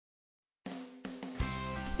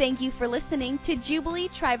Thank you for listening to Jubilee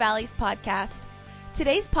Tri-Valley's podcast.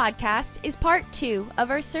 Today's podcast is part 2 of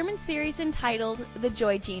our sermon series entitled The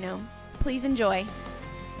Joy Genome. Please enjoy.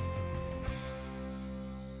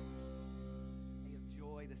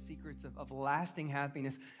 Joy, the secrets of lasting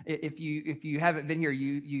happiness. If you haven't been here,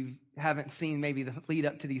 you haven't seen maybe the lead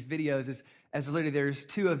up to these videos as literally there's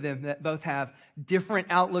two of them that both have different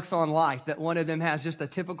outlooks on life. That one of them has just a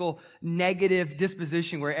typical negative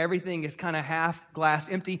disposition where everything is kind of half glass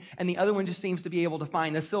empty, and the other one just seems to be able to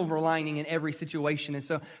find a silver lining in every situation. And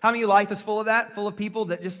so, how many of your life is full of that? Full of people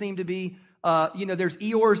that just seem to be, there's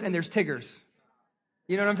Eeyores and there's Tiggers.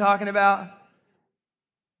 You know what I'm talking about?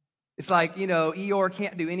 It's like, Eeyore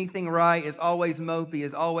can't do anything right, is always mopey,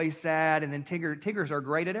 is always sad, and then Tiggers are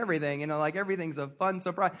great at everything, like everything's a fun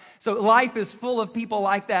surprise. So life is full of people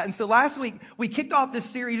like that. And so last week, we kicked off this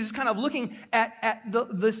series just kind of looking at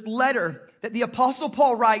this letter that the Apostle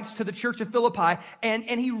Paul writes to the church of Philippi,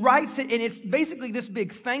 and he writes it, and it's basically this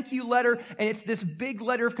big thank you letter, and it's this big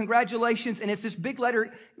letter of congratulations, and it's this big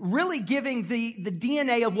letter really giving the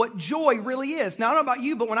DNA of what joy really is. Now, I don't know about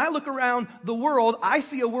you, but when I look around the world, I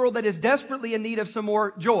see a world that is desperately in need of some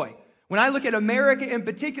more joy. When I look at America in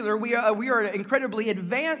particular, we are an incredibly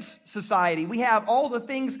advanced society. We have all the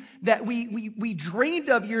things that we dreamed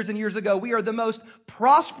of years and years ago. We are the most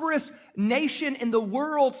prosperous nation in the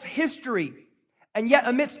world's history. And yet,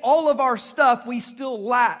 amidst all of our stuff, we still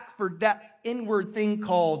lack for that inward thing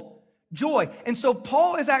called joy. And so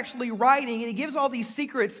Paul is actually writing, and he gives all these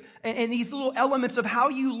secrets and these little elements of how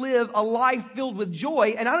you live a life filled with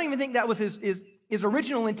joy. And I don't even think that was his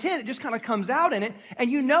original intent. It just kind of comes out in it. And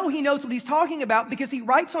he knows what he's talking about because he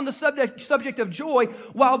writes on the subject of joy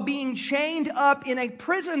while being chained up in a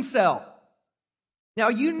prison cell. Now,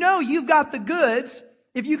 you've got the goods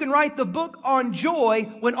if you can write the book on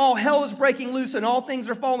joy when all hell is breaking loose and all things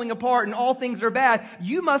are falling apart and all things are bad.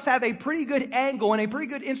 You must have a pretty good angle and a pretty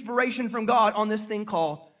good inspiration from God on this thing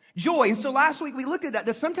called joy. And so last week we looked at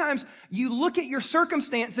that sometimes you look at your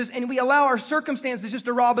circumstances and we allow our circumstances just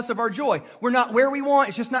to rob us of our joy. We're not where we want.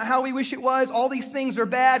 It's just not how we wish it was. All these things are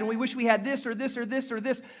bad and we wish we had this or this or this or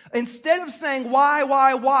this. Instead of saying why,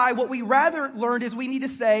 what we rather learned is we need to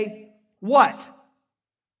say what.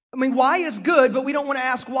 Why is good, but we don't want to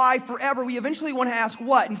ask why forever. We eventually want to ask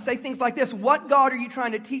what and say things like this. What God are you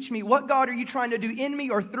trying to teach me? What God are you trying to do in me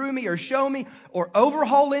or through me or show me or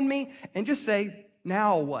overhaul in me? And just say,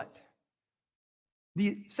 now what?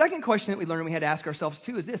 The second question that we learned we had to ask ourselves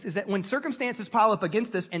too is that when circumstances pile up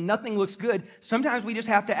against us and nothing looks good, sometimes we just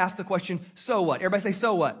have to ask the question, so what? Everybody say,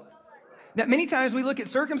 so what? That many times we look at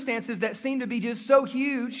circumstances that seem to be just so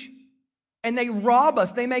huge and they rob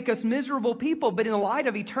us, they make us miserable people, but in the light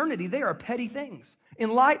of eternity, they are petty things.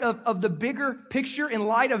 In light of the bigger picture, in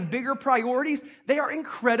light of bigger priorities, they are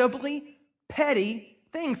incredibly petty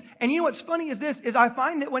things. And you know what's funny is I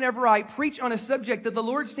find that whenever I preach on a subject that the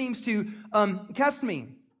Lord seems to test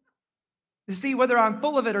me to see whether I'm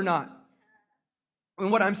full of it or not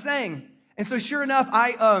and what I'm saying. And so sure enough,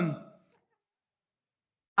 I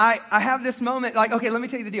have this moment like, okay, let me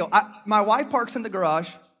tell you the deal. My wife parks in the garage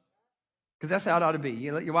because that's how it ought to be.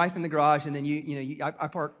 You let your wife in the garage and then I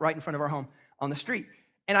park right in front of our home on the street.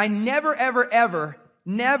 And I never, ever, ever,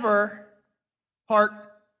 never park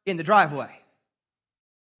in the driveway.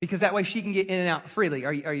 Because that way she can get in and out freely.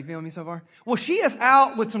 Are you feeling me so far? Well, she is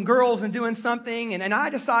out with some girls and doing something, and I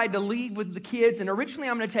decide to leave with the kids. And originally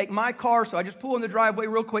I'm going to take my car, so I just pull in the driveway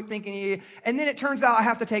real quick thinking, yeah. And then it turns out I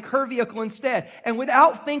have to take her vehicle instead. And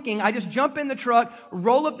without thinking, I just jump in the truck,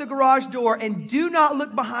 roll up the garage door, and do not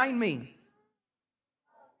look behind me.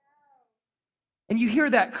 And you hear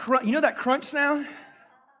that crunch, that crunch sound?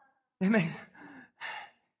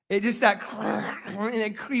 It's just that,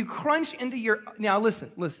 and you crunch into your, now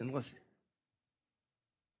listen.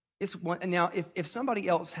 It's one, now if somebody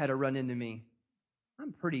else had to run into me,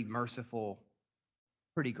 I'm pretty merciful,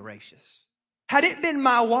 pretty gracious. Had it been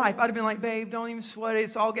my wife, I'd have been like, babe, don't even sweat it.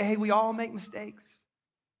 It's all good. Hey, we all make mistakes.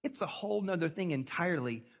 It's a whole nother thing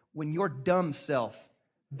entirely when your dumb self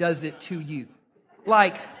does it to you.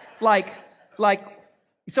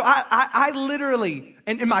 So I literally,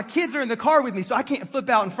 and my kids are in the car with me, so I can't flip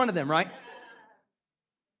out in front of them, right?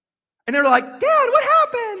 And they're like, Dad, what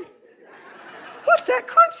happened? What's that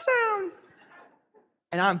crunch sound?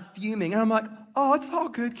 And I'm fuming, and I'm like, oh, it's all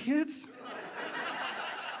good, kids.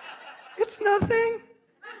 It's nothing.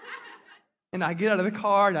 And I get out of the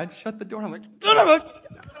car, and I shut the door, and I'm like,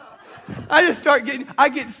 I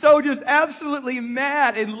get so just absolutely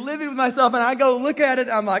mad and livid with myself, and I go look at it,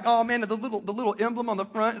 I'm like, oh man, the little emblem on the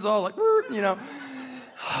front is all like,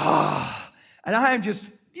 and I am just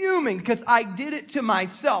fuming because I did it to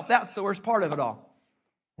myself. That's the worst part of it all.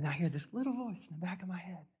 And I hear this little voice in the back of my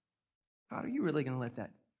head. God, are you really going to let that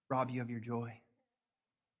rob you of your joy?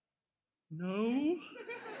 No.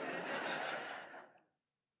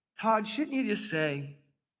 Todd, shouldn't you just say,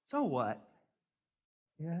 so what?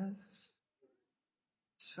 Yes.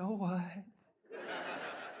 So what?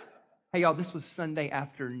 Hey, y'all, this was Sunday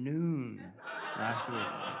afternoon last week.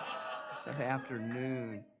 Sunday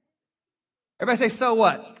afternoon. Everybody say, so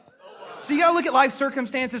what? So you got to look at life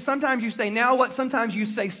circumstances. Sometimes you say, now what? Sometimes you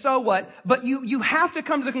say, so what? But you have to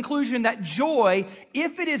come to the conclusion that joy,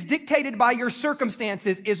 if it is dictated by your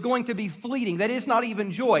circumstances, is going to be fleeting. That is not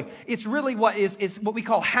even joy. It's really what is what we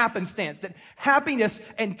call happenstance. That happiness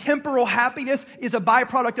and temporal happiness is a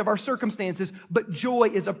byproduct of our circumstances, but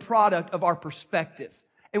joy is a product of our perspective.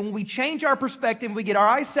 And when we change our perspective, we get our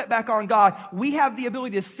eyes set back on God, we have the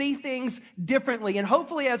ability to see things differently. And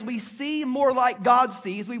hopefully as we see more like God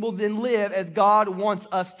sees, we will then live as God wants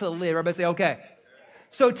us to live. Everybody say, okay.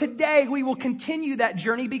 So today we will continue that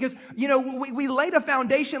journey because, we laid a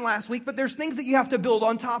foundation last week, but there's things that you have to build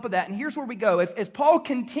on top of that. And here's where we go. As Paul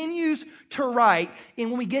continues to write, and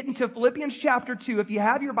when we get into Philippians chapter 2, if you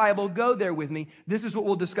have your Bible, go there with me. This is what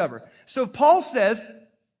we'll discover. So Paul says,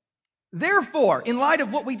 therefore, in light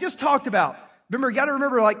of what we just talked about, you got to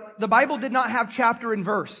remember, the Bible did not have chapter and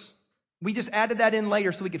verse. We just added that in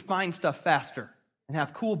later so we could find stuff faster and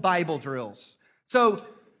have cool Bible drills. So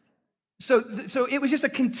it was just a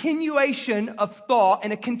continuation of thought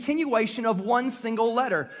and a continuation of one single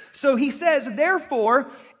letter. So he says, therefore,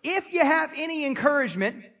 if you have any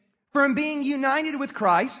encouragement from being united with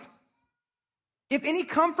Christ, if any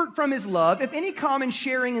comfort from his love, if any common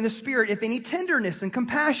sharing in the Spirit, if any tenderness and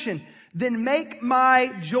compassion, then make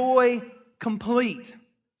my joy complete.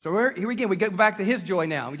 So here we go back to his joy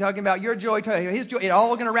now. We're talking about your joy, his joy. It's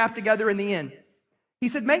all going to wrap together in the end. He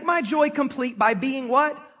said, make my joy complete by being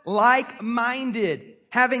what? Like-minded,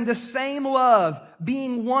 having the same love,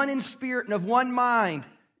 being one in spirit and of one mind.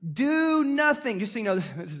 Do nothing. Just so you know,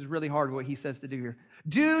 this is really hard what he says to do here.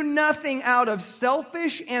 Do nothing out of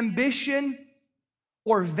selfish ambition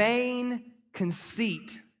or vain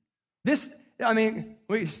conceit.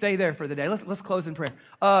 We stay there for the day. Let's close in prayer.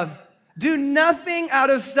 Do nothing out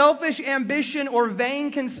of selfish ambition or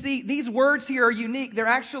vain conceit. These words here are unique. They're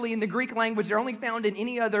actually in the Greek language. They're only found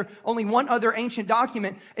in only one other ancient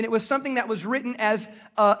document. And it was something that was written as,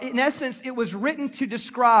 in essence, it was written to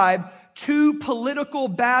describe two political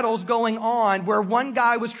battles going on where one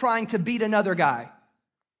guy was trying to beat another guy.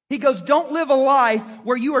 He goes, don't live a life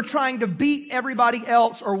where you are trying to beat everybody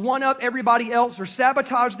else or one-up everybody else or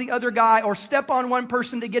sabotage the other guy or step on one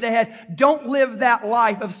person to get ahead. Don't live that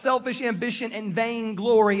life of selfish ambition and vain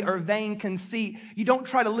glory or vain conceit. You don't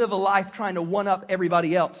try to live a life trying to one-up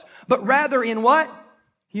everybody else. But rather in what?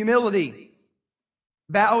 Humility.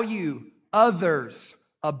 Value others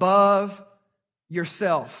above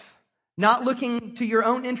yourself. Not looking to your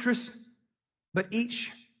own interests, but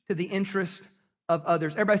each to the interest of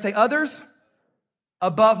others. Everybody say others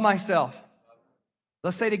above myself.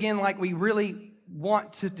 Let's say it again like we really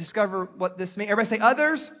want to discover what this means. Everybody say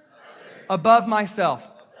others above myself.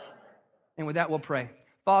 And with that, we'll pray.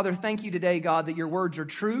 Father, thank you today, God, that your words are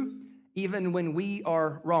true even when we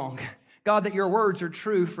are wrong. God, that your words are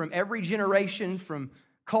true from every generation, from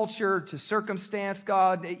culture to circumstance,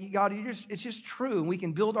 God. It's just true, and we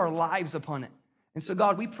can build our lives upon it. And so,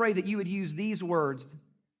 God, we pray that you would use these words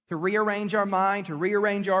to rearrange our mind, to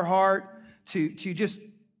rearrange our heart, to just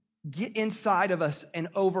get inside of us and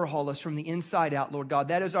overhaul us from the inside out, Lord God.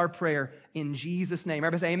 That is our prayer in Jesus' name.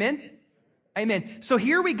 Everybody say amen? Amen. So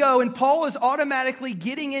here we go, and Paul is automatically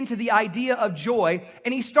getting into the idea of joy,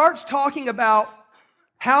 and he starts talking about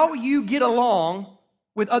how you get along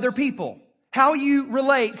with other people, how you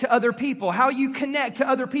relate to other people, how you connect to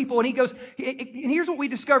other people. And he goes, and here's what we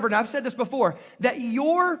discovered, and I've said this before, that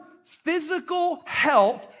your physical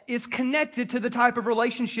health is connected to the type of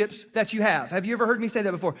relationships that you have. Have you ever heard me say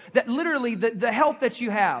that before? That literally the health that you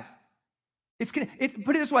have. It's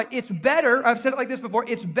put it this way, it's better, I've said it like this before,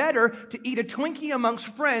 it's better to eat a Twinkie amongst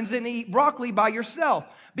friends than to eat broccoli by yourself.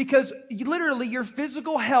 Because literally your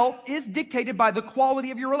physical health is dictated by the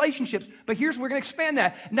quality of your relationships. But we're going to expand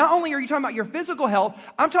that. Not only are you talking about your physical health,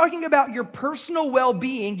 I'm talking about your personal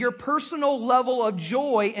well-being, your personal level of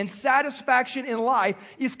joy and satisfaction in life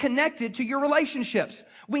is connected to your relationships.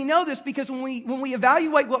 We know this because when we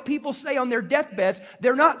evaluate what people say on their deathbeds,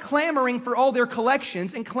 they're not clamoring for all their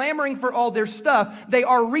collections and clamoring for all their stuff. They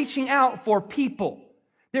are reaching out for people.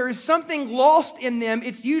 There is something lost in them.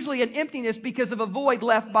 It's usually an emptiness because of a void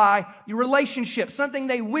left by your relationship, something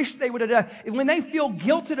they wish they would have done. And when they feel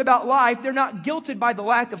guilted about life, they're not guilted by the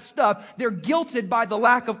lack of stuff. They're guilted by the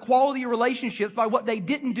lack of quality relationships, by what they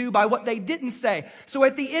didn't do, by what they didn't say. So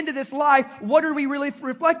at the end of this life, what are we really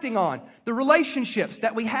reflecting on? The relationships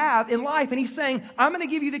that we have in life. And he's saying, I'm going to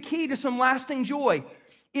give you the key to some lasting joy.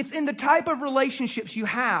 It's in the type of relationships you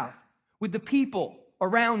have with the people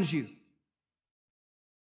around you.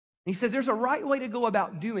 He says there's a right way to go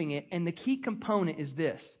about doing it, and the key component is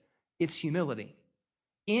this. It's humility.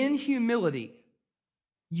 In humility,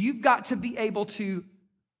 you've got to be able to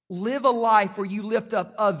live a life where you lift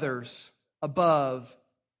up others above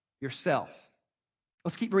yourself.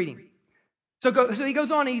 Let's keep reading. So he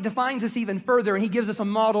goes on and he defines this even further, and he gives us a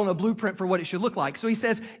model and a blueprint for what it should look like. So he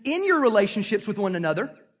says, in your relationships with one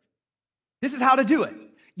another, this is how to do it.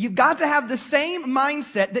 You've got to have the same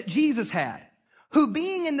mindset that Jesus had, who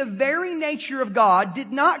being in the very nature of God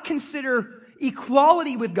did not consider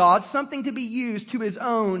equality with God something to be used to his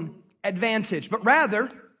own advantage, but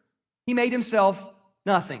rather he made himself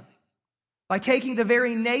nothing by taking the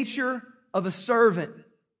very nature of a servant,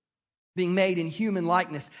 being made in human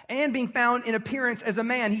likeness, and being found in appearance as a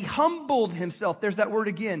man. He humbled himself, there's that word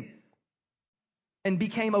again, and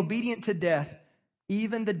became obedient to death,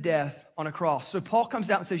 even the death on a cross. So Paul comes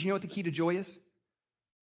out and says, you know what the key to joy is?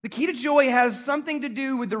 The key to joy has something to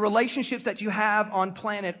do with the relationships that you have on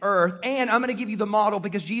planet Earth. And I'm going to give you the model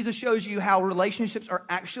because Jesus shows you how relationships are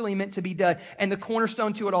actually meant to be done. And the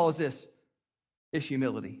cornerstone to it all is this. It's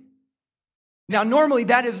humility. Now, normally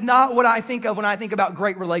that is not what I think of when I think about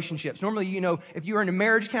great relationships. Normally, if you're in a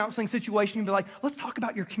marriage counseling situation, you'd be like, let's talk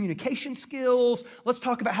about your communication skills. Let's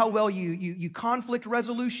talk about how well you conflict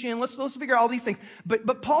resolution. Let's figure out all these things.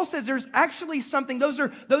 But Paul says there's actually something, those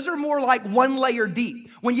are more like one layer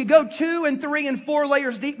deep. When you go 2 and 3 and 4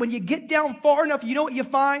 layers deep, when you get down far enough, you know what you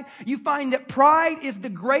find? You find that pride is the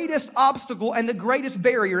greatest obstacle and the greatest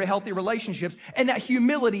barrier to healthy relationships, and that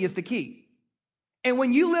humility is the key. And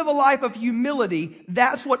when you live a life of humility,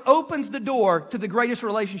 that's what opens the door to the greatest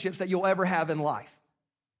relationships that you'll ever have in life.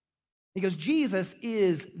 He goes, Jesus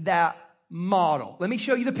is that model. Let me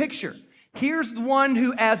show you the picture. Here's the one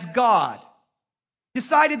who, as God,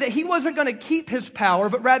 decided that he wasn't going to keep his power,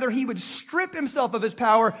 but rather he would strip himself of his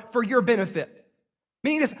power for your benefit.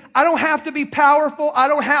 Meaning this, I don't have to be powerful. I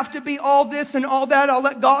don't have to be all this and all that. I'll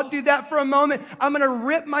let God do that for a moment. I'm going to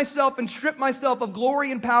rip myself and strip myself of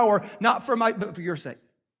glory and power, not for but for your sake.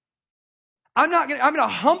 I'm going to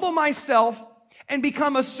humble myself and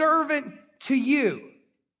become a servant to you.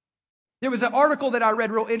 There was an article that I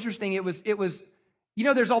read real interesting. It was,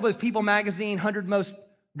 there's all those People magazine, 100 most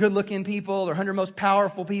good-looking people or 100 most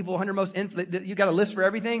powerful people, 100 most influential. You got a list for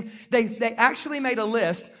everything. They actually made a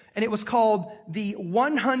list, and it was called the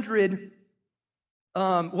 100.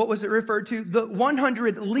 What was it referred to? The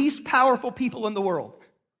 100 least powerful people in the world.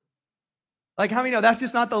 Like, how many know that's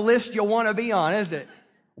just not the list you'll want to be on, is it?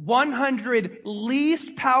 100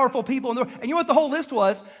 least powerful people in the world. And you know what the whole list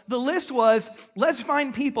was? The list was, let's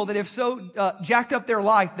find people that have so jacked up their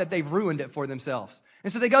life that they've ruined it for themselves.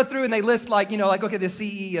 And so they go through and they list okay, the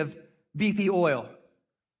CE of BP oil.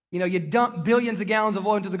 You dump billions of gallons of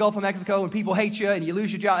oil into the Gulf of Mexico and people hate you and you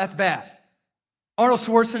lose your job. That's bad. Arnold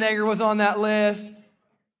Schwarzenegger was on that list.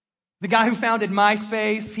 The guy who founded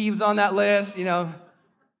MySpace, he was on that list.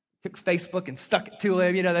 Took Facebook and stuck it to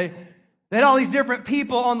him. They had all these different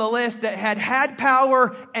people on the list that had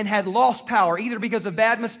power and had lost power, either because of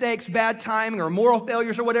bad mistakes, bad timing, or moral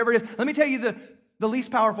failures, or whatever it is. Let me tell you the least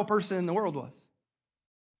powerful person in the world was.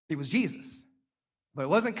 It was Jesus. But it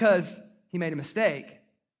wasn't because he made a mistake.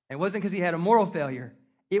 It wasn't because he had a moral failure.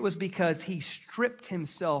 It was because he stripped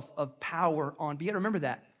himself of power on. But you got to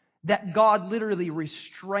remember that God literally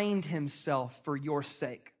restrained himself for your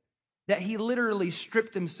sake. That he literally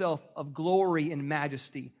stripped himself of glory and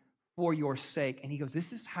majesty for your sake. And he goes,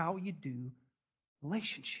 this is how you do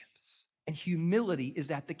relationships. And humility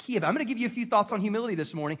is at the key of it. I'm going to give you a few thoughts on humility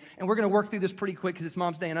this morning, and we're going to work through this pretty quick because it's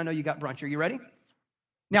Mom's Day, and I know you got brunch. Are you ready?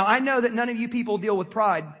 Now, I know that none of you people deal with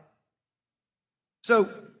pride, so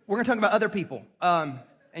we're going to talk about other people, and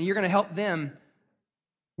you're going to help them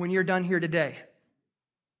when you're done here today.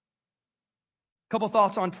 A couple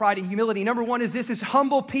thoughts on pride and humility. Number one is this, is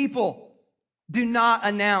humble people do not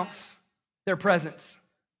announce their presence.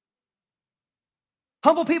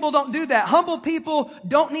 Humble people don't do that. Humble people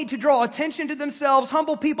don't need to draw attention to themselves.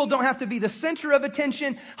 Humble people don't have to be the center of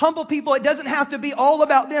attention. Humble people, it doesn't have to be all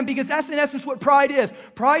about them, because that's in essence what pride is.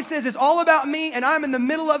 Pride says it's all about me and I'm in the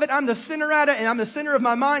middle of it. I'm the center at it, and I'm the center of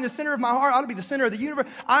my mind, the center of my heart. I ought to be the center of the universe.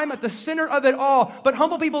 I'm at the center of it all. But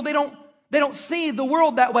humble people, they don't They don't see the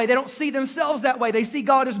world that way. They don't see themselves that way. They see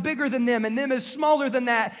God as bigger than them and them as smaller than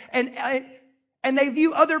that. And they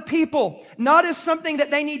view other people not as something that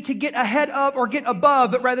they need to get ahead of or get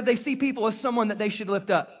above, but rather they see people as someone that they should lift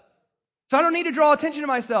up. So I don't need to draw attention to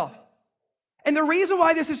myself. And the reason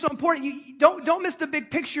why this is so important, you don't miss the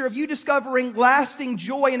big picture of you discovering lasting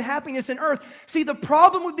joy and happiness in earth. See, the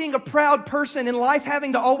problem with being a proud person in life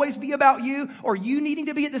having to always be about you or you needing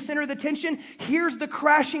to be at the center of the attention, here's the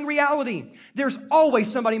crashing reality. There's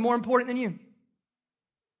always somebody more important than you.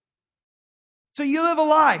 So you live a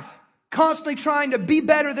life constantly trying to be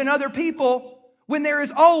better than other people when there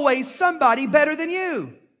is always somebody better than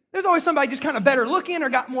you. There's always somebody just kind of better looking or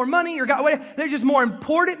got more money or got whatever. They're just more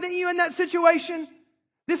important than you in that situation.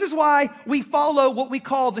 This is why we follow what we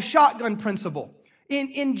call the shotgun principle.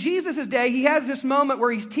 In Jesus' day, he has this moment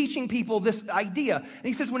where he's teaching people this idea. And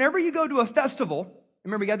he says, whenever you go to a festival,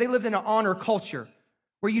 remember, they lived in an honor culture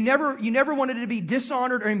where you never wanted to be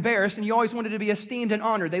dishonored or embarrassed, and you always wanted to be esteemed and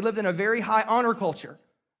honored. They lived in a very high honor culture.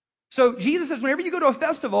 So Jesus says, whenever you go to a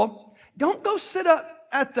festival, don't go sit up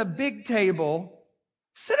at the big table.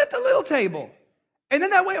 Sit at the little table. And then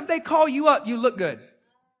that way, if they call you up, you look good.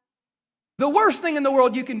 The worst thing in the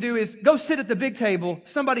world you can do is go sit at the big table,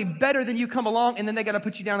 somebody better than you come along, and then they got to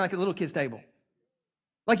put you down like a little kid's table.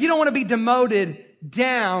 Like you don't want to be demoted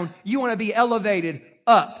down, you want to be elevated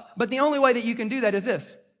up. But the only way that you can do that is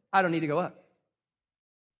this. I don't need to go up.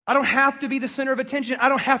 I don't have to be the center of attention. I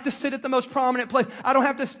don't have to sit at the most prominent place. I don't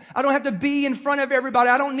have to be in front of everybody.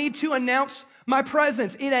 I don't need to announce my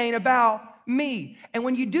presence. It ain't about me. And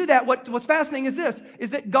when you do that, what's fascinating is this, is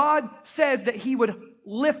that God says that he would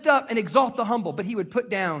lift up and exalt the humble, but he would put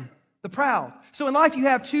down the proud. So in life, you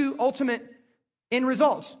have two ultimate end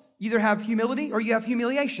results. You either have humility or you have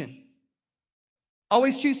humiliation.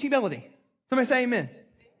 Always choose humility. Somebody say amen.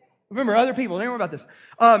 Remember, other people, don't worry about this.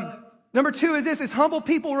 Number two is this, is humble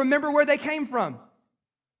people remember where they came from.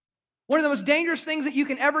 One of the most dangerous things that you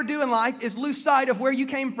can ever do in life is lose sight of where you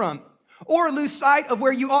came from. Or lose sight of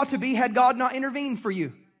where you ought to be had God not intervened for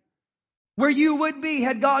you. Where you would be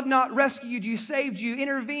had God not rescued you, saved you,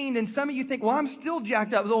 intervened. And some of you think, well, I'm still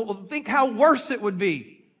jacked up. Well, think how worse it would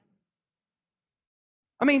be.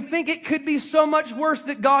 I mean, think it could be so much worse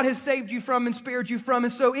that God has saved you from and spared you from.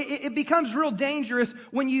 And so it becomes real dangerous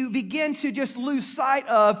when you begin to just lose sight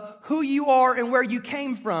of who you are and where you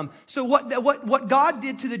came from. So what God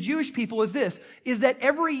did to the Jewish people is this, is that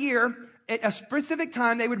every year, at a specific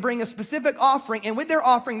time, they would bring a specific offering, and with their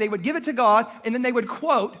offering, they would give it to God, and then they would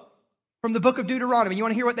quote from the book of Deuteronomy. You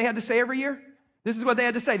want to hear what they had to say every year? This is what they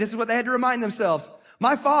had to say. This is what they had to remind themselves.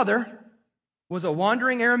 My father was a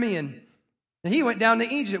wandering Aramean, and he went down to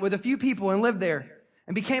Egypt with a few people and lived there,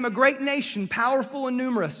 and became a great nation, powerful and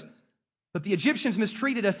numerous. But the Egyptians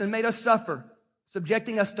mistreated us and made us suffer,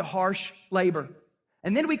 subjecting us to harsh labor.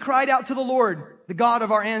 And then we cried out to the Lord, the God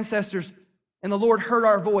of our ancestors, and the Lord heard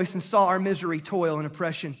our voice and saw our misery, toil, and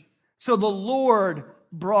oppression. So the Lord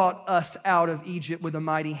brought us out of Egypt with a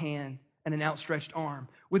mighty hand and an outstretched arm.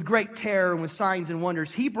 With great terror and with signs and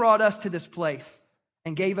wonders, he brought us to this place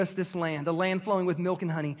and gave us this land, a land flowing with milk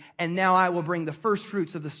and honey. And now I will bring the first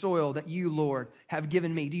fruits of the soil that you, Lord, have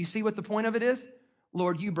given me. Do you see what the point of it is?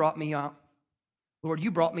 Lord, you brought me out. Lord,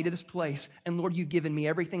 you brought me to this place. And Lord, you've given me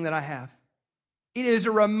everything that I have. It is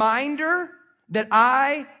a reminder that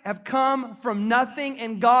I have come from nothing,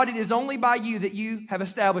 and God, it is only by you that you have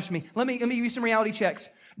established me. Let me give you some reality checks.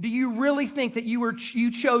 Do you really think that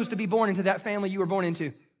you chose to be born into that family you were born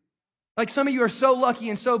into? Like some of you are so lucky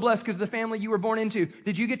and so blessed because of the family you were born into.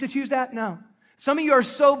 Did you get to choose that? No. Some of you are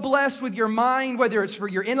so blessed with your mind, whether it's for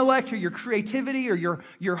your intellect or your creativity or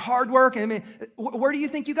your hard work. I mean, where do you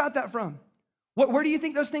think you got that from? Where do you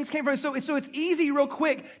think those things came from? So it's easy real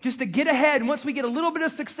quick just to get ahead. And once we get a little bit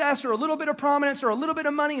of success or a little bit of prominence or a little bit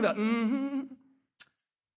of money, about,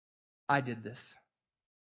 I did this.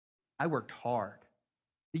 I worked hard.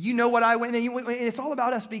 You know what I went, and it's all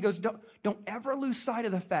about us. But he goes, don't ever lose sight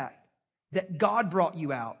of the fact that God brought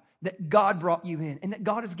you out, that God brought you in, and that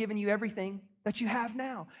God has given you everything that you have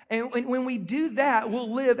now. And when we do that,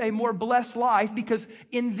 we'll live a more blessed life, because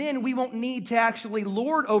then we won't need to actually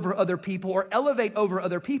lord over other people or elevate over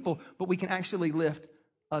other people, but we can actually lift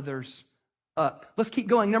others up. Let's keep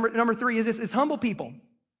going. Number three is this, is humble people.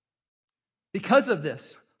 Because of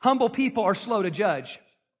this, humble people are slow to judge,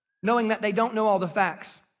 knowing that they don't know all the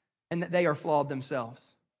facts and that they are flawed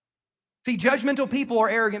themselves. See, judgmental people are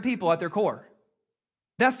arrogant people at their core.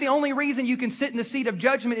 That's the only reason you can sit in the seat of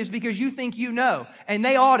judgment, is because you think you know, and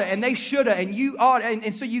they oughta, and they shoulda, and you oughta,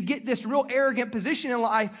 and so you get this real arrogant position in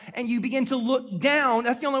life, and you begin to look down.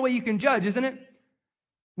 That's the only way you can judge, isn't it?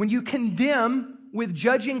 When you condemn with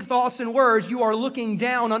judging thoughts and words, you are looking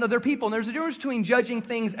down on other people. And there's a difference between judging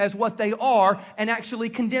things as what they are and actually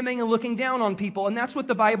condemning and looking down on people. And that's what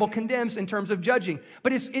the Bible condemns in terms of judging.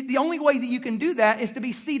 But the only way that you can do that is to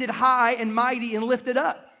be seated high and mighty and lifted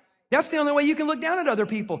up. That's the only way you can look down at other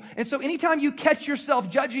people. And so anytime you catch yourself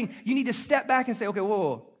judging, you need to step back and say, okay,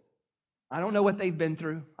 whoa. I don't know what they've been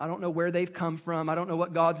through. I don't know where they've come from. I don't know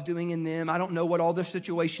what God's doing in them. I don't know what all their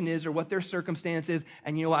situation is or what their circumstance is.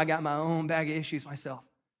 And you know, I got my own bag of issues myself.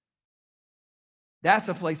 That's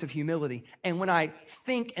a place of humility. And when I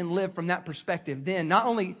think and live from that perspective, then not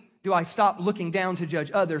only do I stop looking down to judge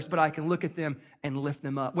others, but I can look at them and lift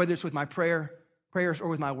them up, whether it's with my prayers or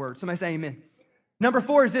with my words. Somebody say amen. Number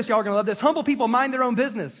 4 is this. Y'all are going to love this. Humble people mind their own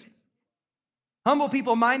business. Humble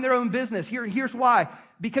people mind their own business. Here's why.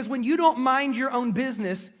 Because when you don't mind your own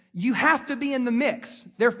business, you have to be in the mix.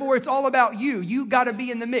 Therefore, it's all about you. You got to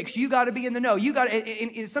be in the mix. You got to be in the know.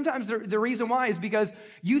 And sometimes the reason why is because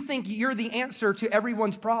you think you're the answer to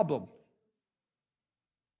everyone's problem.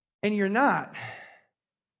 And you're not.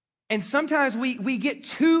 And sometimes we get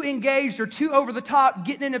too engaged or too over the top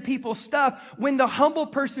getting into people's stuff when the humble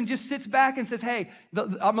person just sits back and says, hey,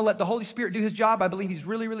 I'm going to let the Holy Spirit do his job. I believe he's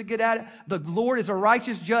really, really good at it. The Lord is a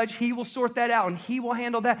righteous judge. He will sort that out and he will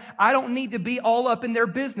handle that. I don't need to be all up in their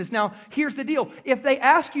business. Now, here's the deal. If they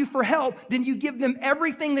ask you for help, then you give them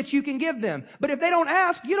everything that you can give them. But if they don't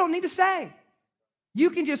ask, you don't need to say. You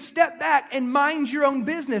can just step back and mind your own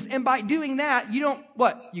business. And by doing that,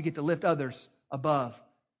 you get to lift others above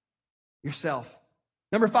yourself.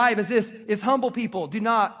 Number 5 is this, is humble people do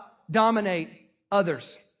not dominate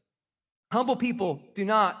others. Humble people do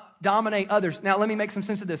not dominate others. Now, let me make some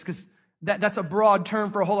sense of this because that's a broad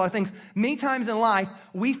term for a whole lot of things. Many times in life,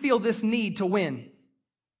 we feel this need to win.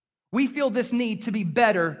 We feel this need to be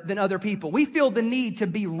better than other people. We feel the need to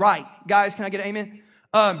be right. Guys, can I get an amen?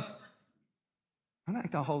 I'm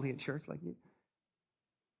not all holy at church like you.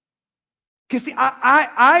 Because see,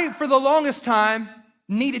 I for the longest time,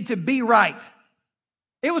 needed to be right.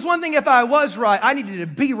 It was one thing if I was right. I needed to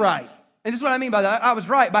be right. And this is what I mean by that. I was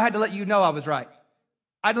right, but I had to let you know I was right.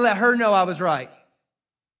 I had to let her know I was right.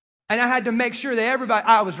 And I had to make sure that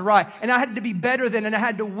I was right. And I had to be better than, and I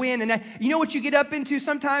had to win. And you know what you get up into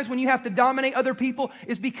sometimes when you have to dominate other people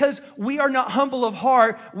is because we are not humble of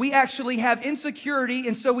heart. We actually have insecurity.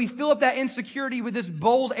 And so we fill up that insecurity with this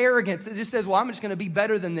bold arrogance that just says, well, I'm just going to be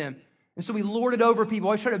better than them. And so we lord it over people,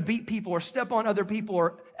 always try to beat people or step on other people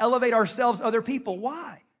or elevate ourselves to other people.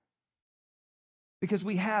 Why? Because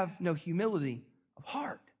we have no humility of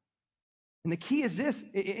heart. And the key is this.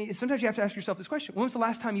 Sometimes you have to ask yourself this question. When was the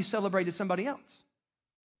last time you celebrated somebody else?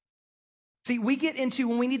 See, we get into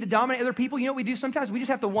when we need to dominate other people, you know what we do sometimes? We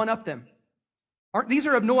just have to one-up them. These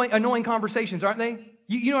are annoying conversations, aren't they?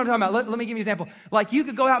 You know what I'm talking about. Let me give you an example. Like you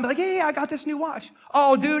could go out and be like, hey, I got this new watch.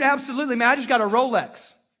 Oh, dude, absolutely, man. I just got a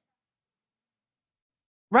Rolex.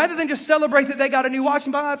 Rather than just celebrate that they got a new watch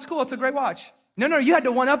and, oh, that's cool, it's a great watch. No, you had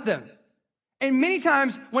to one-up them. And many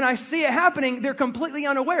times when I see it happening, they're completely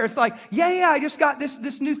unaware. It's like, yeah, I just got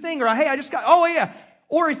this new thing. Or, hey, I just got, oh, yeah.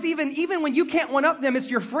 Or it's even when you can't one-up them, it's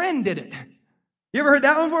your friend did it. You ever heard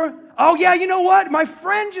that one before? Oh, yeah, you know what? My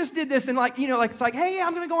friend just did this. And it's like, hey,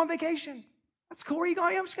 I'm going to go on vacation. That's cool. Where are you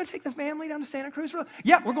going? Yeah, I'm just going to take the family down to Santa Cruz.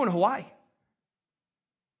 Yeah, we're going to Hawaii.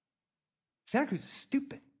 Santa Cruz is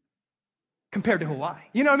stupid compared to Hawaii.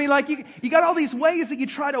 You know what I mean? Like you got all these ways that you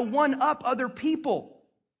try to one-up other people.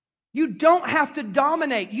 You don't have to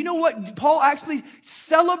dominate. You know what? Paul actually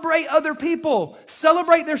celebrate other people.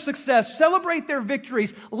 Celebrate their success. Celebrate their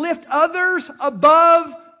victories. Lift others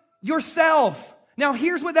above yourself. Now,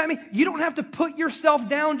 here's what that means. You don't have to put yourself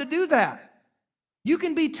down to do that. You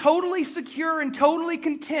can be totally secure and totally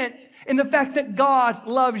content in the fact that God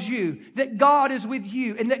loves you, that God is with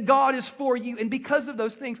you, and that God is for you. And because of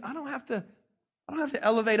those things, I don't have to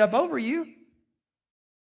elevate up over you.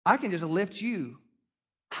 I can just lift you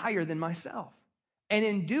higher than myself. And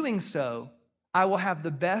in doing so, I will have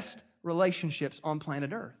the best relationships on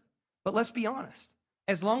planet Earth. But let's be honest.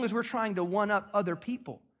 As long as we're trying to one-up other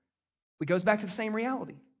people, it goes back to the same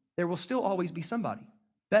reality. There will still always be somebody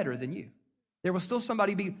better than you. There will still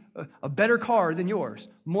somebody be a better car than yours,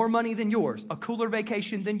 more money than yours, a cooler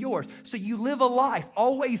vacation than yours. So you live a life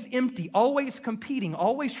always empty, always competing,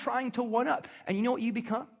 always trying to one-up. And you know what you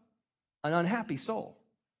become? An unhappy soul,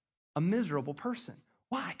 a miserable person.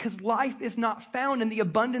 Why? Because life is not found in the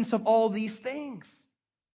abundance of all these things.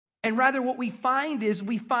 And rather what we find is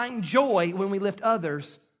we find joy when we lift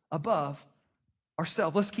others above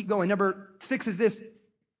ourselves. Let's keep going. Number 6 is this.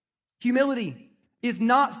 Humility is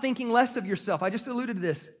not thinking less of yourself. I just alluded to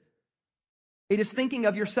this. It is thinking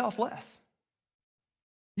of yourself less.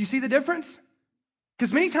 You see the difference?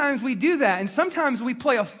 Because many times we do that, and sometimes we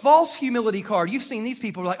play a false humility card. You've seen these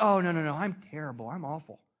people like, oh, no, I'm terrible, I'm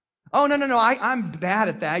awful. Oh, no, I'm bad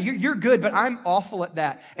at that. You're good, but I'm awful at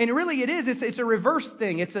that. And really it is. It's a reverse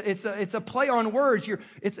thing. It's a play on words.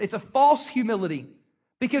 It's a false humility.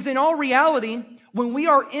 Because in all reality, when we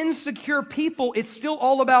are insecure people, it's still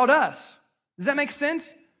all about us. Does that make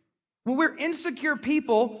sense? When we're insecure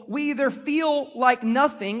people, we either feel like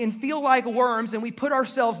nothing and feel like worms and we put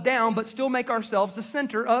ourselves down, but still make ourselves the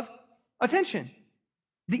center of attention.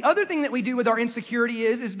 The other thing that we do with our insecurity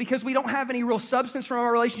is because we don't have any real substance from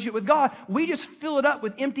our relationship with God, we just fill it up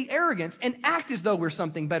with empty arrogance and act as though we're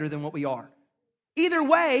something better than what we are. Either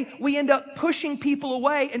way, we end up pushing people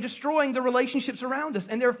away and destroying the relationships around us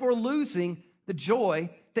and therefore losing the joy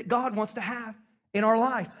that God wants to have in our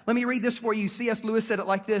life. Let me read this for you. C.S. Lewis said it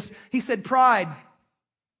like this. He said, pride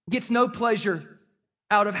gets no pleasure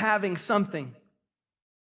out of having something,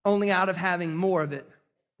 only out of having more of it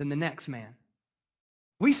than the next man.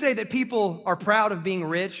 We say that people are proud of being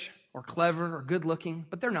rich or clever or good looking,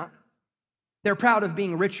 but they're not. They're proud of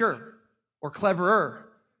being richer or cleverer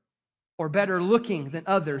or better looking than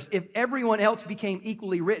others. If everyone else became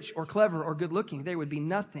equally rich or clever or good looking, there would be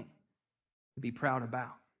nothing to be proud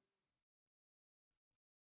about.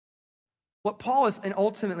 What Paul is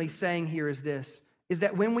ultimately saying here is this, is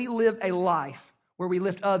that when we live a life where we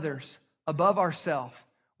lift others above ourselves,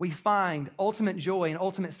 we find ultimate joy and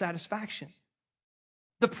ultimate satisfaction.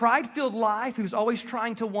 The pride-filled life who's always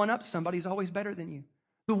trying to one-up somebody's always better than you.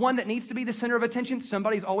 The one that needs to be the center of attention,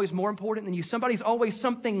 somebody's always more important than you. Somebody's always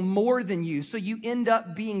something more than you. So you end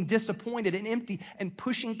up being disappointed and empty and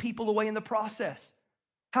pushing people away in the process.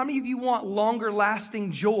 How many of you want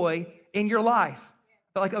longer-lasting joy in your life?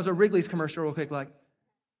 I felt like that was a Wrigley's commercial real quick. Like,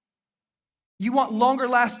 you want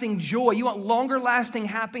longer-lasting joy. You want longer-lasting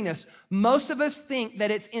happiness. Most of us think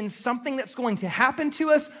that it's in something that's going to happen to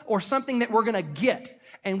us or something that we're going to get.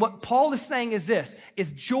 And what Paul is saying is this,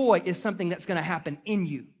 is joy is something that's going to happen in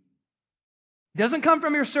you. It doesn't come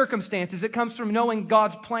from your circumstances. It comes from knowing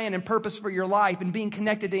God's plan and purpose for your life and being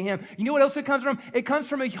connected to Him. You know what else it comes from? It comes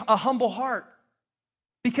from a humble heart.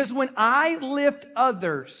 Because when I lift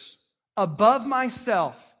others above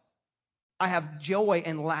myself, I have joy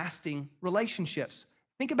and lasting relationships.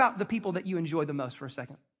 Think about the people that you enjoy the most for a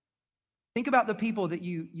second. Think about the people that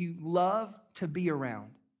you love to be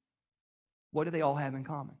around. What do they all have in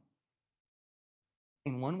common?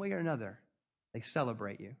 In one way or another, they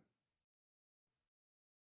celebrate you.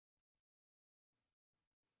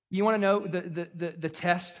 You want to know the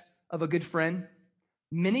test of a good friend?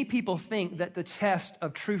 Many people think that the test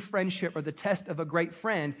of true friendship or the test of a great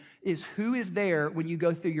friend is who is there when you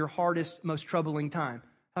go through your hardest, most troubling time.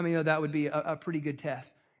 How many know that would be a pretty good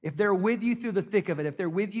test? If they're with you through the thick of it, if they're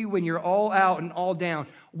with you when you're all out and all down,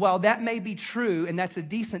 while that may be true and that's a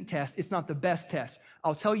decent test, it's not the best test.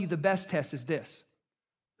 I'll tell you the best test is this.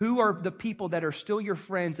 Who are the people that are still your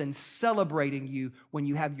friends and celebrating you when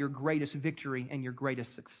you have your greatest victory and your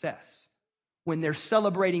greatest success? When they're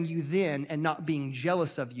celebrating you then and not being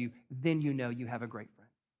jealous of you, then you know you have a great friend.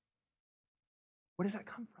 Where does that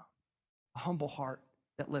come from? A humble heart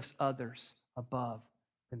that lifts others above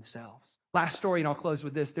themselves. Last story, and I'll close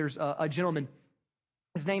with this. There's a gentleman.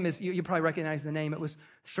 His name is, you probably recognize the name. It was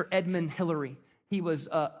Sir Edmund Hillary. He was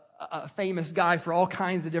a famous guy for all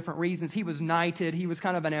kinds of different reasons. He was knighted. He was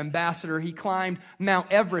kind of an ambassador. He climbed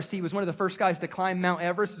Mount Everest. He was one of the first guys to climb Mount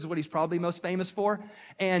Everest, is what he's probably most famous for.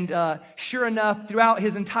 And sure enough, throughout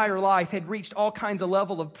his entire life, had reached all kinds of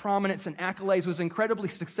level of prominence and accolades, was an incredibly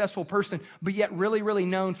successful person, but yet really, really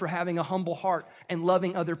known for having a humble heart and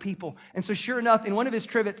loving other people. And so sure enough, in one of his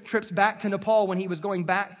trips back to Nepal, when he was going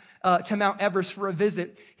back to Mount Everest for a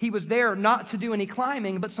visit, he was there not to do any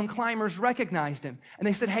climbing, but some climbers recognized him. And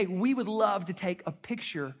they said, hey, we would love to take a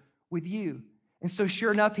picture with you. And so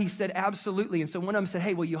sure enough, he said, absolutely. And so one of them said,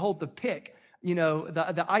 hey, will you hold the pick,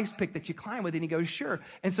 the ice pick that you climb with? And he goes, sure.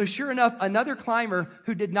 And so sure enough, another climber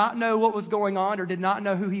who did not know what was going on or did not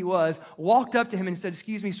know who he was, walked up to him and said,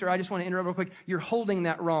 excuse me, sir, I just want to interrupt real quick. You're holding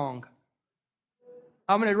that wrong.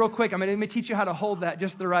 I'm going to teach you how to hold that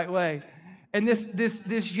just the right way. And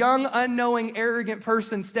this young, unknowing, arrogant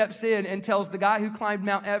person steps in and tells the guy who climbed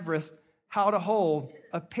Mount Everest how to hold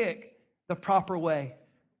a pick the proper way.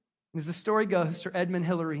 As the story goes, Sir Edmund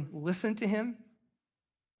Hillary listened to him,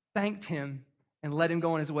 thanked him, and let him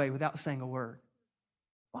go on his way without saying a word.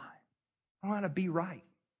 Why? I want to be right.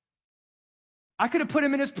 I could have put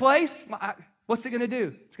him in his place. What's it going to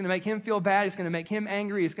do? It's going to make him feel bad. It's going to make him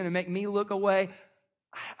angry. It's going to make me look away.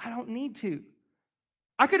 I don't need to.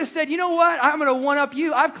 I could have said, you know what? I'm going to one-up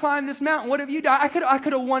you. I've climbed this mountain. What have you done? I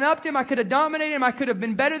could have one-upped him. I could have dominated him. I could have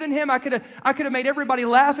been better than him. I could have made everybody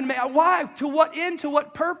laugh. Why? To what end? To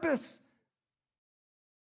what purpose?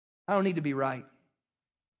 I don't need to be right.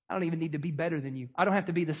 I don't even need to be better than you. I don't have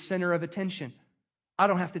to be the center of attention. I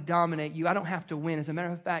don't have to dominate you. I don't have to win. As a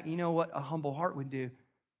matter of fact, you know what a humble heart would do?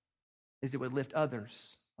 Is it would lift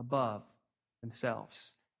others above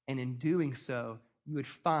themselves. And in doing so, you would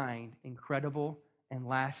find incredible and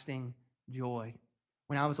lasting joy.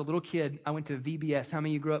 When I was a little kid, I went to VBS. How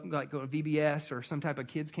many of you grew up like going to VBS or some type of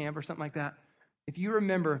kids camp or something like that? If you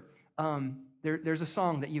remember, there's a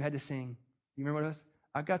song that you had to sing. You remember what it was?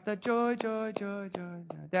 I got that joy, joy, joy, joy,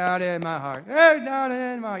 down in my heart. Hey, down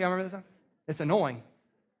in my heart. Y'all remember that song? It's annoying.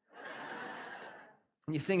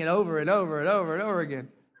 And you sing it over and over and over and over again.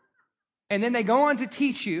 And then they go on to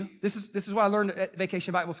teach you. This is what I learned at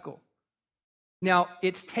Vacation Bible School. Now,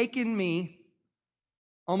 it's taken me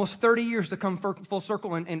almost 30 years to come full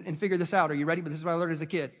circle and figure this out. Are you ready? But this is what I learned as a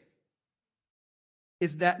kid.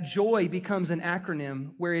 Is that joy becomes an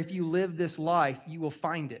acronym where if you live this life, you will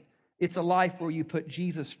find it. It's a life where you put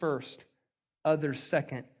Jesus first, others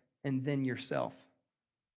second, and then yourself.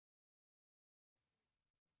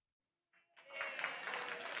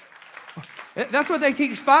 That's what they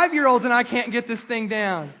teach 5-year-olds, and I can't get this thing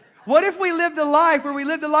down. What if we lived a life where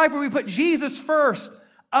we put Jesus first,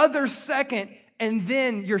 others second, and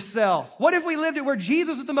then yourself? What if we lived it where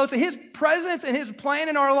Jesus was his presence and his plan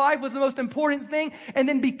in our life was the most important thing, and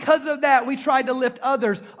then because of that, we tried to lift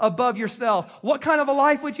others above yourself? What kind of a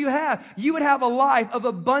life would you have? You would have a life of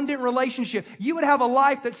abundant relationship. You would have a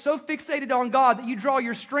life that's so fixated on God that you draw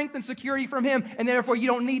your strength and security from him, and therefore you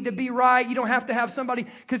don't need to be right. You don't have to have somebody,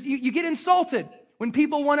 because you get insulted when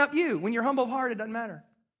people one-up you. When you're humble of heart, it doesn't matter.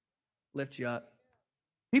 Lift you up.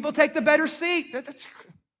 People take the better seat.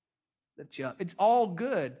 Lift you up. It's all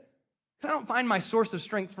good. I don't find my source of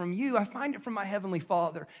strength from you. I find it from my Heavenly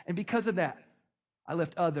Father. And because of that, I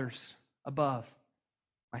lift others above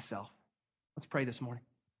myself. Let's pray this morning.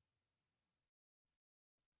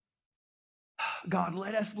 God,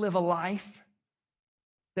 let us live a life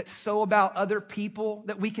that's so about other people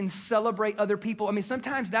that we can celebrate other people. I mean,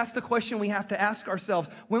 sometimes that's the question we have to ask ourselves.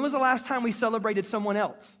 When was the last time we celebrated someone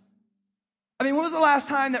else? I mean, when was the last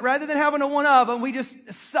time that rather than having a one-up, we just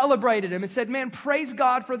celebrated him and said, man, praise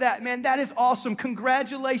God for that. Man, that is awesome.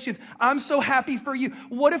 Congratulations. I'm so happy for you.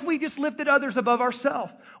 What if we just lifted others above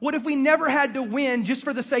ourselves? What if we never had to win just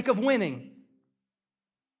for the sake of winning?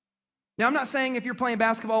 Now, I'm not saying if you're playing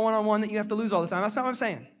basketball one-on-one that you have to lose all the time. That's not what I'm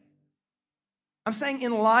saying. I'm saying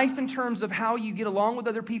in life in terms of how you get along with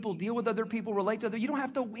other people, deal with other people, relate to others. You don't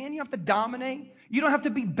have to win. You don't have to dominate. You don't have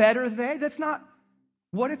to be better than. That's not.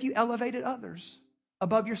 What if you elevated others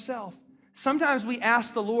above yourself? Sometimes we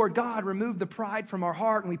ask the Lord, God, remove the pride from our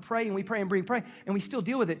heart, and we pray and we pray and pray, and we still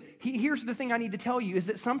deal with it. Here's the thing I need to tell you, is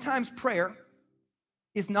that sometimes prayer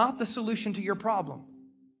is not the solution to your problem.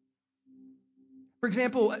 For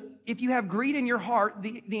example, if you have greed in your heart,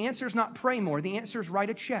 the answer is not pray more. The answer is write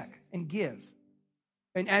a check and give.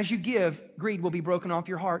 And as you give, greed will be broken off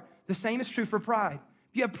your heart. The same is true for pride.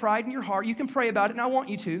 If you have pride in your heart, you can pray about it, and I want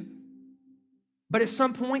you to. But at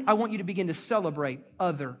some point, I want you to begin to celebrate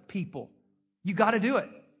other people. You got to do it.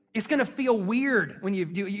 It's going to feel weird when you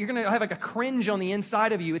do it. You're going to have like a cringe on the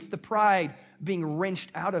inside of you. It's the pride being wrenched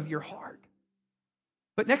out of your heart.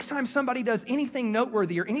 But next time somebody does anything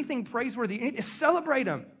noteworthy or anything praiseworthy, celebrate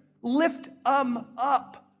them. Lift them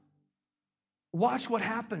up. Watch what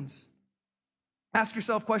happens. Ask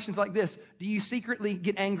yourself questions like this. Do you secretly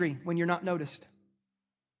get angry when you're not noticed?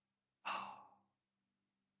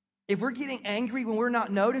 If we're getting angry when we're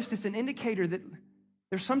not noticed, it's an indicator that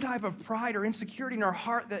there's some type of pride or insecurity in our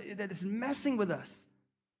heart that is messing with us.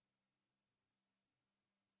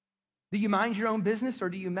 Do you mind your own business or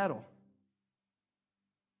do you meddle?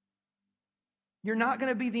 You're not going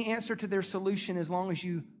to be the answer to their solution as long as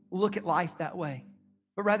you look at life that way.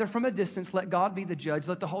 But rather from a distance, let God be the judge.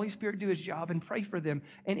 Let the Holy Spirit do his job and pray for them.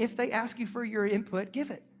 And if they ask you for your input,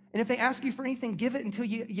 give it. And if they ask you for anything, give it until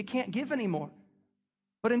you can't give anymore.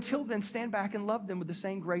 But until then, stand back and love them with the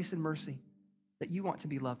same grace and mercy that you want to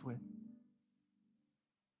be loved with.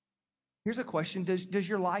 Here's a question. Does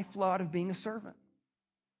your life flow out of being a servant?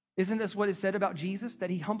 Isn't this what it said about Jesus?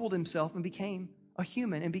 That he humbled himself and became a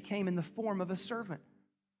human and became in the form of a servant.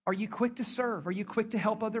 Are you quick to serve? Are you quick to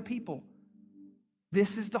help other people?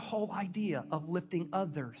 This is the whole idea of lifting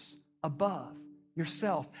others above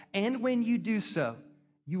yourself. And when you do so,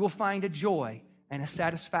 you will find a joy and a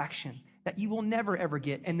satisfaction that you will never, ever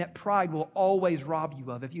get, and that pride will always rob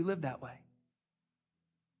you of if you live that way.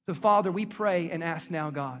 So, Father, we pray and ask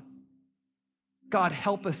now, God, God,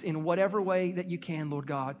 help us in whatever way that you can, Lord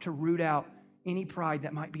God, to root out any pride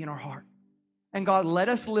that might be in our heart. And God, let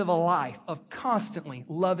us live a life of constantly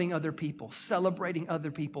loving other people, celebrating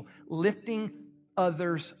other people, lifting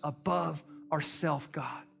others above ourselves,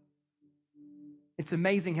 God. It's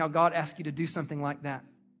amazing how God asks you to do something like that.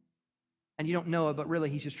 And you don't know it, but really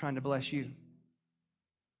He's just trying to bless you.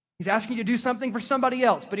 He's asking you to do something for somebody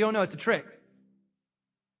else, but you don't know it's a trick.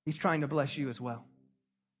 He's trying to bless you as well.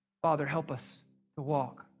 Father, help us to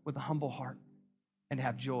walk with a humble heart and to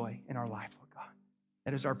have joy in our life, Lord God.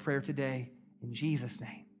 That is our prayer today in Jesus'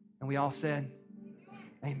 name. And we all said,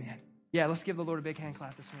 amen. Yeah, let's give the Lord a big hand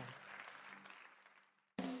clap this morning.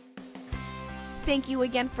 Thank you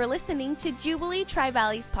again for listening to Jubilee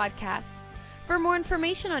Tri-Valley's podcast. For more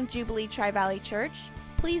information on Jubilee Tri-Valley Church,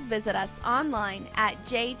 please visit us online at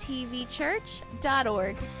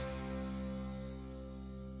jtvchurch.org.